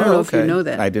while. I don't know if you know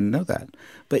that. I didn't know that.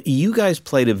 But you guys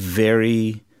played a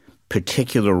very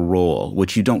particular role,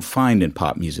 which you don't find in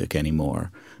pop music anymore.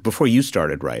 Before you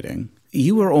started writing,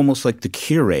 you were almost like the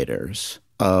curators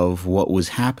of what was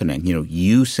happening. You know,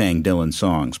 you sang Dylan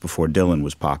songs before Dylan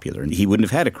was popular, and he wouldn't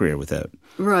have had a career without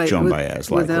Joan Baez,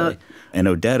 likely. And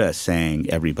Odetta sang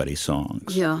everybody's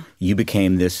songs. Yeah. You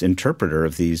became this interpreter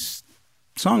of these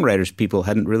songwriters people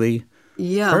hadn't really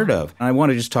heard of. And I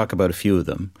want to just talk about a few of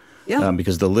them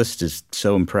because the list is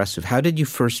so impressive. How did you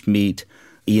first meet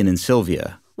Ian and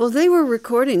Sylvia? Well, they were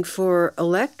recording for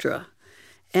Elektra,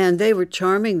 and they were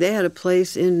charming. They had a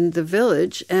place in the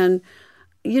Village, and,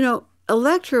 you know,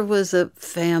 Elektra was a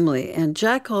family, and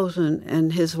Jack Holzman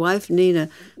and his wife, Nina,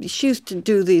 she used to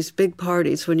do these big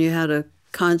parties when you had a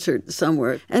concert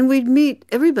somewhere. And we'd meet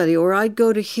everybody, or I'd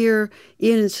go to hear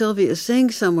Ian and Sylvia sing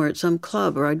somewhere at some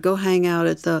club, or I'd go hang out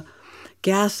at the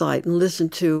Gaslight and listen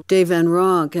to Dave Van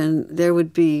Ronk, and there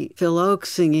would be Phil Oakes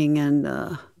singing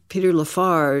and Peter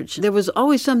Lafarge. There was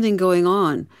always something going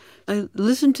on. I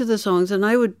listened to the songs, and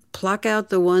I would pluck out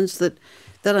the ones that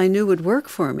I knew would work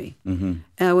for me. Mm-hmm.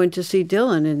 And I went to see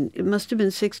Dylan, and it must have been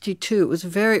 1962. It was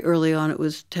very early on. It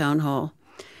was Town Hall.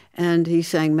 And he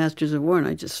sang Masters of War, and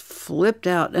I just flipped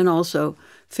out, and also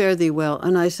Fare Thee Well.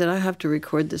 And I said, I have to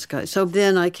record this guy. So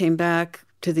then I came back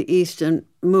to the East and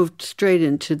moved straight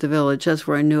into the Village. That's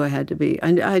where I knew I had to be.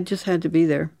 I just had to be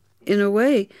there. In a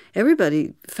way,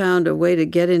 everybody found a way to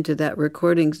get into that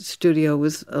recording studio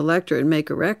with Elektra and make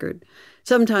a record.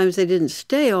 Sometimes they didn't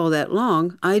stay all that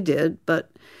long. I did,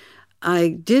 but I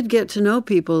did get to know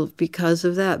people because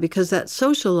of that, because that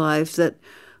social life that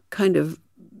kind of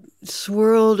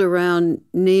swirled around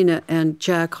Nina and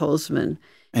Jack Holzman.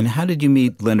 And how did you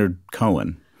meet Leonard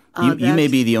Cohen? You may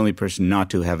be the only person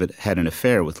not to have had an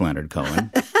affair with Leonard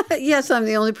Cohen. Yes, I'm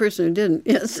the only person who didn't,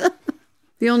 yes.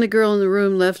 The only girl in the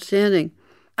room left standing.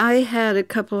 I had a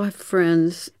couple of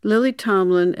friends. Lily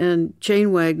Tomlin and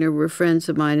Jane Wagner were friends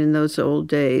of mine in those old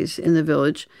days in the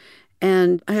Village.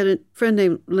 And I had a friend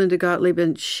named Linda Gottlieb,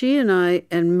 and she and I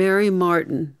and Mary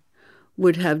Martin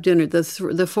would have dinner.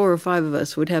 The 4 or 5 of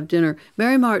us would have dinner.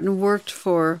 Mary Martin worked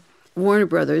for Warner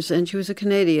Brothers, and she was a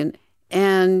Canadian.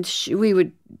 And we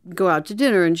would go out to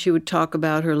dinner, and she would talk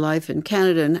about her life in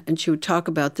Canada, and she would talk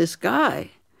about this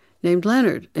guy named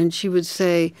Leonard. And she would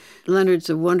say, Leonard's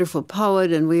a wonderful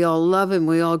poet, and we all love him.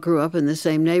 We all grew up in the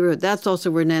same neighborhood. That's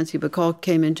also where Nancy Bacall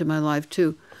came into my life,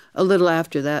 too, a little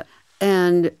after that.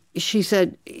 And she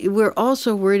said, we're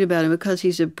also worried about him because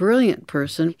he's a brilliant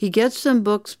person. He gets some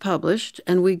books published,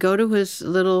 and we go to his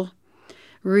little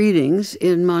readings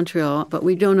in Montreal, but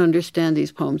we don't understand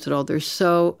these poems at all. They're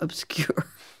so obscure.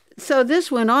 So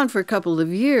this went on for a couple of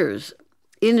years,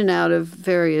 in and out of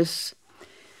various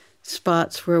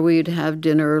spots where we'd have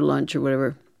dinner or lunch or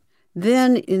whatever.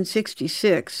 Then in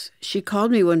 1966, she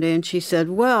called me one day and she said,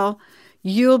 well,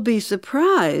 you'll be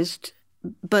surprised,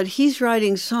 but he's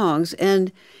writing songs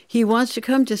and he wants to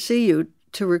come to see you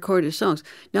to record his songs.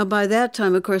 Now, by that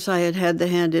time, of course, I had had the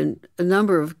hand in a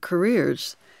number of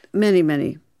careers, many,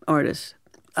 many artists.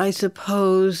 I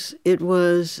suppose it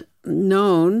was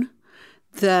known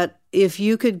that if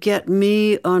you could get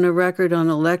me on a record on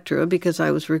Elektra, because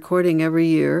I was recording every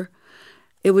year,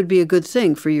 it would be a good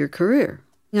thing for your career.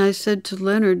 And I said to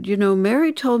Leonard, you know,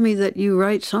 Mary told me that you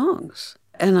write songs,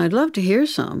 and I'd love to hear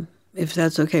some, if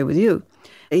that's okay with you.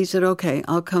 He said, okay,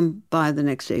 I'll come by the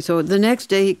next day. So the next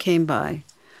day he came by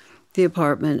the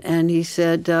apartment, and he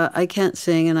said, I can't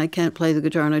sing and I can't play the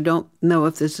guitar, and I don't know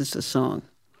if this is a song.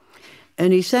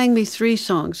 And he sang me 3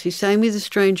 songs. He sang me the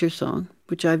Stranger song,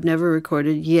 which I've never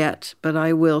recorded yet, but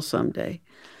I will someday.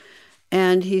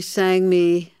 And he sang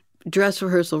me Dress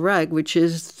Rehearsal Rag, which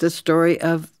is the story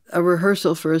of a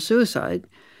rehearsal for a suicide,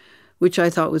 which I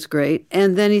thought was great.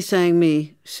 And then he sang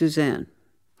me Suzanne.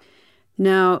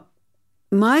 Now,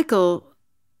 Michael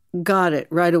got it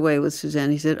right away with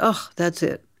Suzanne. He said, oh, that's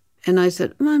it. And I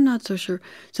said, I'm not so sure.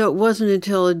 So it wasn't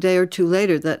until a day or two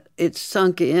later that it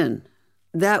sunk in.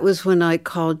 That was when I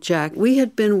called Jack. We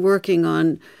had been working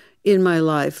on In My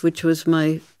Life, which was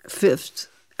my 5th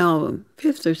album,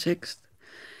 5th or 6th.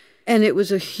 And it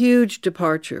was a huge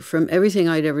departure from everything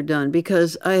I'd ever done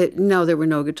because there were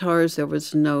no guitars, there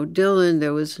was no Dylan,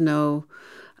 there was no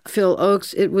Phil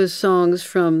Oakes. It was songs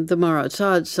from the Marat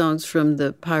Sade, songs from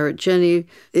the Pirate Jenny.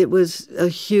 It was a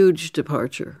huge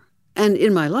departure. And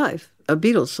In My Life, a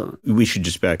Beatles song. We should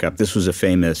just back up. This was a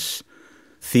famous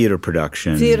theater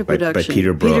production by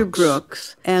Peter Brooks. Peter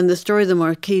Brooks. And The Story of the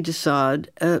Marquis de Sade,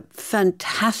 a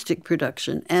fantastic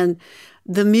production. And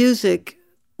the music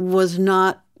was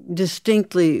not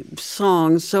distinctly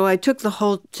songs, so I took the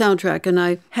whole soundtrack and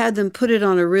I had them put it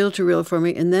on a reel-to-reel for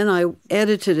me, and then I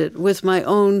edited it with my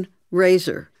own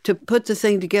razor to put the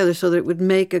thing together so that it would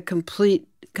make a complete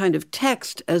kind of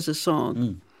text as a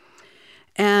song.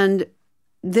 And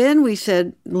then we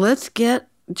said, let's get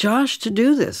Josh to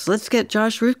do this. Let's get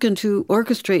Josh Rifkin to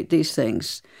orchestrate these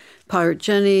things. Pirate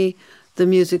Jenny, the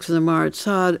music for the Marat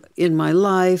Sade, In My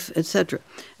Life, etc.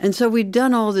 And so we'd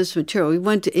done all this material. We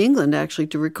went to England, actually,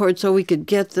 to record so we could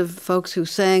get the folks who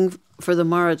sang for the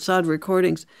Marat Sade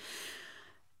recordings.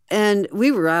 And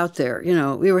we were out there,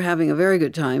 we were having a very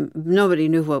good time. Nobody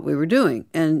knew what we were doing,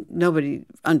 and nobody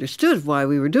understood why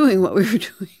we were doing what we were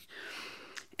doing.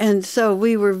 And so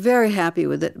we were very happy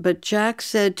with it. But Jack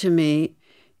said to me,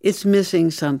 it's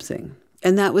missing something.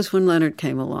 And that was when Leonard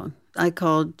came along. I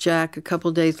called Jack a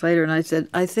couple days later and I said,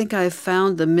 I think I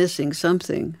found the missing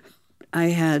something. I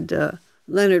had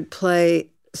Leonard play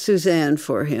Suzanne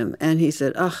for him. And he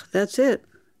said, that's it.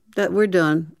 That we're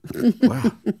done.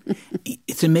 Wow.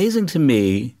 It's amazing to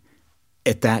me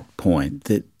at that point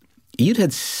that you'd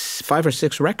had 5 or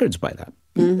 6 records by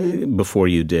that before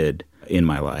you did In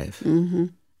My Life. Mm-hmm.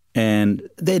 And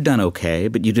they'd done okay,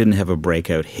 but you didn't have a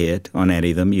breakout hit on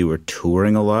any of them. You were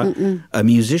touring a lot. Mm-mm. A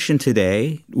musician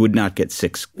today would not get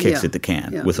 6 kicks at the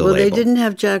can with a label. Well, they didn't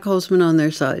have Jack Holzman on their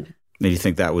side. Do you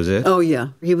think that was it? Oh,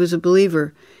 yeah. He was a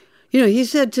believer. He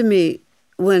said to me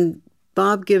when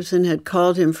Bob Gibson had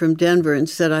called him from Denver and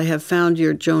said, I have found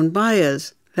your Joan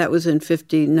Baez. That was in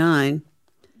 1959.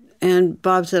 And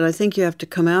Bob said, I think you have to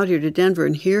come out here to Denver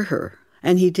and hear her.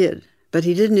 And he did. But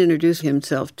he didn't introduce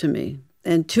himself to me.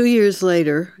 And 2 years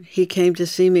later, he came to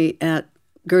see me at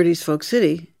Gertie's Folk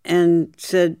City and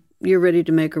said, you're ready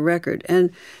to make a record.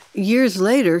 And years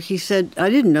later, he said,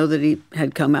 I didn't know that he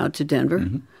had come out to Denver.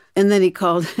 Mm-hmm. And then he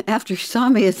called, after he saw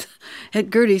me at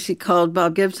Gertie's, he called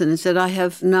Bob Gibson and said, I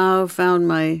have now found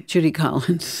my Judy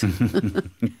Collins.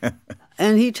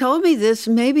 And he told me this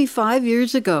maybe 5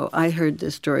 years ago. I heard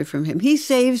this story from him. He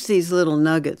saves these little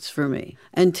nuggets for me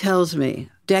and tells me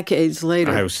decades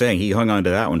later. I was saying he hung on to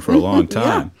that one for a long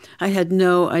time. Yeah, I had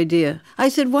no idea. I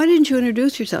said, why didn't you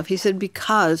introduce yourself? He said,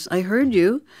 because I heard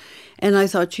you and I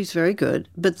thought she's very good.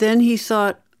 But then he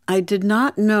thought, I did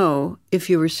not know if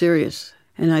you were serious.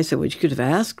 And I said, well, you could have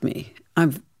asked me.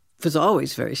 I was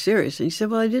always very serious. And he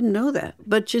said, well, I didn't know that.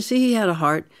 But you see, he had a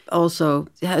heart, also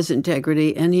has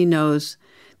integrity, and he knows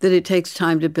that it takes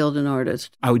time to build an artist.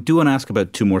 I do want to ask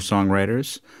about 2 more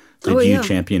songwriters that you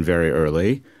championed very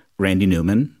early. Randy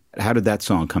Newman. How did that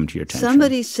song come to your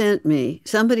attention?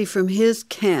 Somebody from his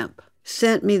camp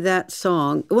sent me that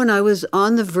song when I was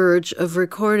on the verge of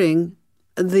recording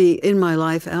the In My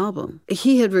Life album.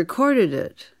 He had recorded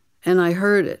it, and I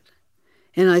heard it.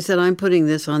 And I said, I'm putting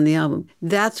this on the album.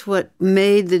 That's what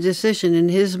made the decision in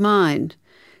his mind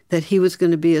that he was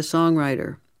going to be a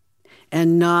songwriter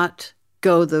and not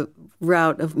go the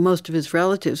route of most of his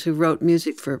relatives who wrote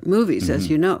music for movies, as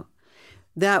you know.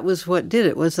 That was what did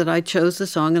it, was that I chose the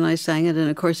song and I sang it. And,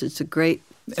 of course, it's a great...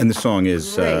 And the song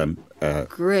is...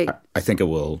 great. I think it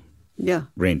will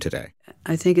rain today.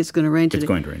 I think it's going to rain today. It's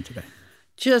going to rain today.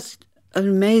 Just an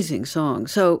amazing song.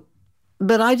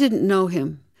 But I didn't know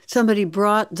him. Somebody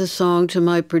brought the song to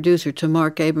my producer, to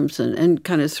Mark Abramson, and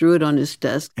kind of threw it on his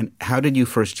desk. And how did you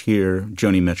first hear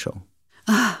Joni Mitchell?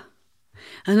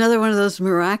 Another one of those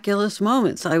miraculous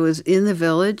moments. I was in the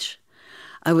Village.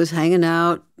 I was hanging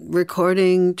out,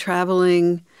 recording,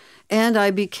 traveling, and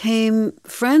I became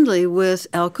friendly with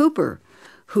Al Kooper,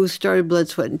 who started Blood,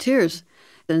 Sweat, and Tears.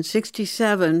 In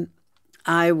 1967,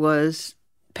 I was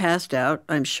passed out,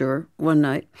 I'm sure, one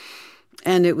night.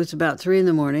 And it was about 3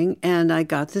 a.m, and I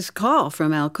got this call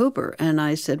from Al Kooper. And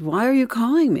I said, why are you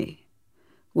calling me?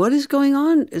 What is going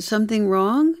on? Is something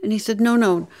wrong? And he said,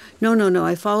 no.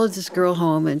 I followed this girl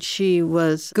home, and she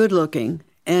was good looking,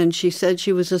 and she said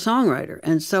she was a songwriter.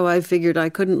 And so I figured I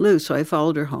couldn't lose, so I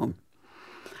followed her home.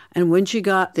 And when she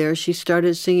got there, she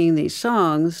started singing these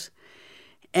songs.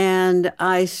 And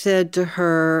I said to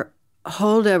her,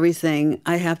 hold everything.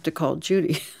 I have to call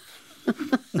Judy.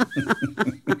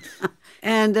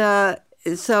 And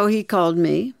so he called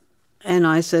me, and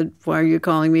I said, why are you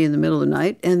calling me in the middle of the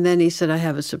night? And then he said, I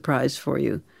have a surprise for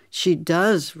you. She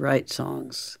does write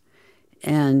songs,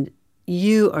 and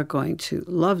you are going to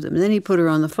love them. And then he put her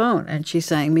on the phone, and she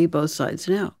sang me Both Sides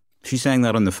Now. She sang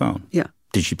that on the phone? Yeah.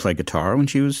 Did she play guitar when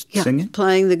she was singing?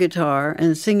 Playing the guitar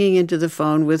and singing into the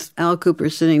phone with Al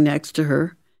Kooper sitting next to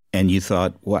her. And you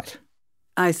thought, what?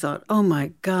 I thought, oh,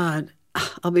 my God,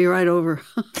 I'll be right over.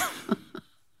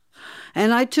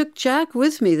 And I took Jack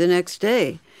with me the next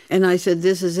day, and I said,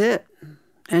 this is it.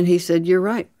 And he said, you're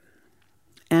right.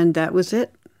 And that was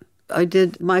it. I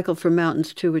did Michael from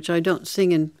Mountains, too, which I don't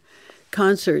sing in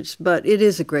concerts, but it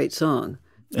is a great song.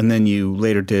 And then you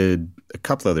later did a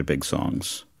couple other big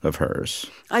songs of hers.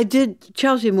 I did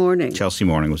Chelsea Morning. Chelsea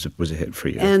Morning was a hit for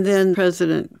you. And then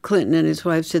President Clinton and his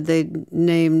wife said they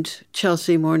named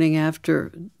Chelsea Morning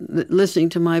after listening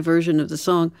to my version of the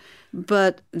song.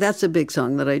 But that's a big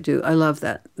song that I do. I love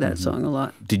that song a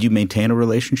lot. Did you maintain a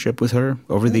relationship with her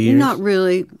over the years? Not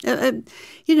really.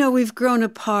 We've grown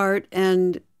apart,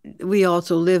 and we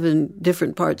also live in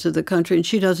different parts of the country, and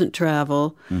she doesn't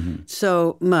travel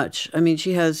so much. I mean,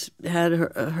 she has had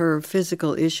her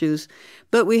physical issues,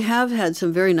 but we have had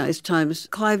some very nice times.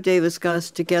 Clive Davis got us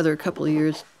together a couple of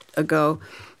years ago.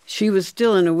 She was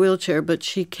still in a wheelchair, but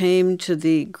she came to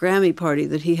the Grammy party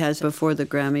that he has before the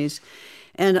Grammys,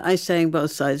 and I sang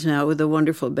both sides now with a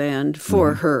wonderful band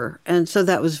for her, and so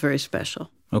that was very special.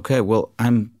 Okay, well,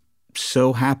 I'm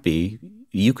so happy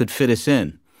you could fit us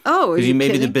in. Oh, because you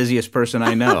may be the busiest person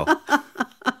I know.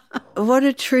 What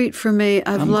a treat for me.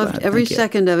 I've loved every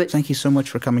second of it. Thank you so much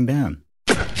for coming down.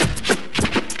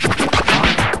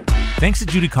 Thanks to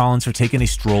Judy Collins for taking a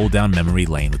stroll down memory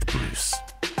lane with Bruce.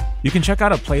 You can check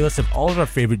out a playlist of all of our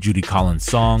favorite Judy Collins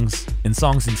songs and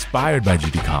songs inspired by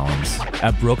Judy Collins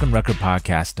at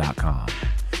brokenrecordpodcast.com.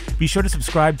 Be sure to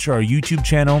subscribe to our YouTube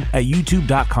channel at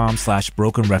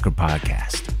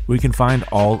youtube.com/brokenrecordpodcast, where you can find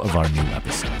all of our new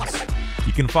episodes.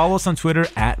 You can follow us on Twitter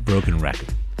at Broken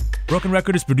Record. Broken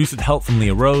Record is produced with help from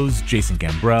Leah Rose, Jason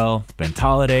Gambrell, Ben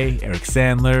Tolliday, Eric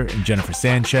Sandler, and Jennifer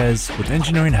Sanchez, with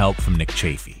engineering help from Nick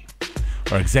Chafee.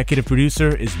 Our executive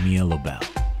producer is Mia Lobel.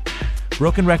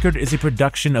 Broken Record is a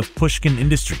production of Pushkin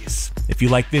Industries. If you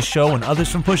like this show and others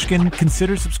from Pushkin,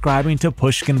 consider subscribing to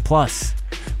Pushkin Plus.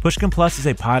 Pushkin Plus is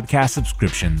a podcast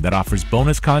subscription that offers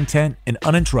bonus content and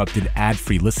uninterrupted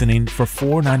ad-free listening for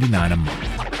 $4.99 a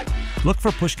month. Look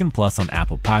for Pushkin Plus on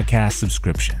Apple Podcast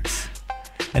subscriptions.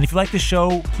 And if you like the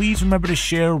show, please remember to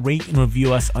share, rate, and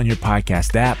review us on your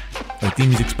podcast app. Our theme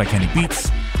music's by Kenny Beats.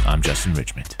 I'm Justin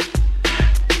Richmond.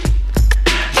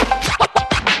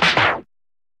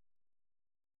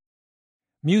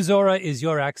 Musora is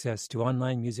your access to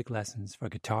online music lessons for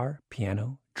guitar,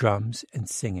 piano, drums, and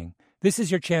singing. This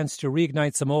is your chance to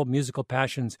reignite some old musical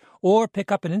passions or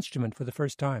pick up an instrument for the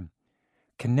first time.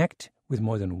 Connect with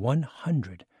more than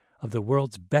 100 of the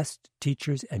world's best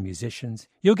teachers and musicians.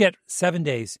 You'll get 7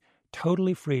 days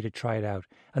totally free to try it out.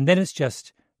 And then it's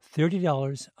just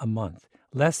 $30 a month,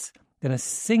 less than a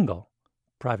single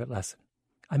private lesson.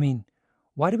 I mean,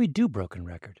 why do we do Broken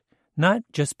Record? Not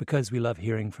just because we love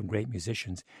hearing from great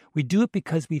musicians. We do it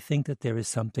because we think that there is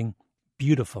something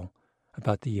beautiful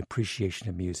about the appreciation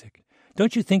of music.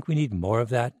 Don't you think we need more of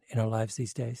that in our lives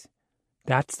these days?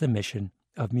 That's the mission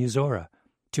of Musora,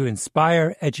 to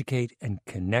inspire, educate, and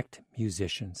connect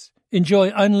musicians.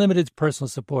 Enjoy unlimited personal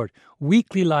support,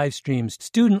 weekly live streams,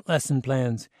 student lesson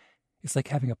plans. It's like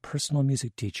having a personal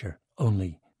music teacher,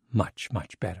 only much,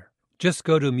 much better. Just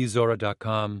go to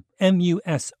Musora.com,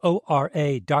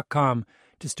 Musora.com,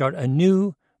 to start a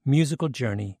new musical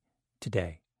journey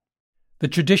today. The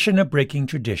tradition of breaking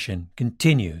tradition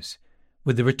continues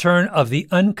with the return of the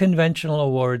Unconventional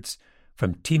Awards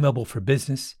from T-Mobile for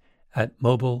Business at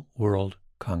Mobile World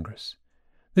Congress.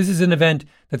 This is an event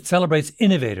that celebrates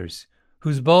innovators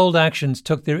whose bold actions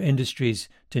took their industries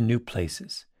to new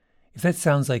places. If that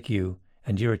sounds like you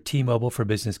and you're a T-Mobile for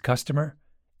Business customer,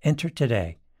 enter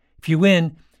today. If you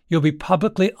win, you'll be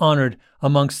publicly honored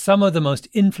amongst some of the most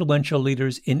influential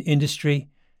leaders in industry.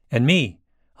 And me,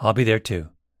 I'll be there too.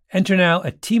 Enter now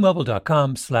at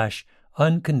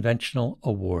T-Mobile.com/unconventional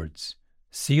awards.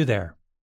 See you there.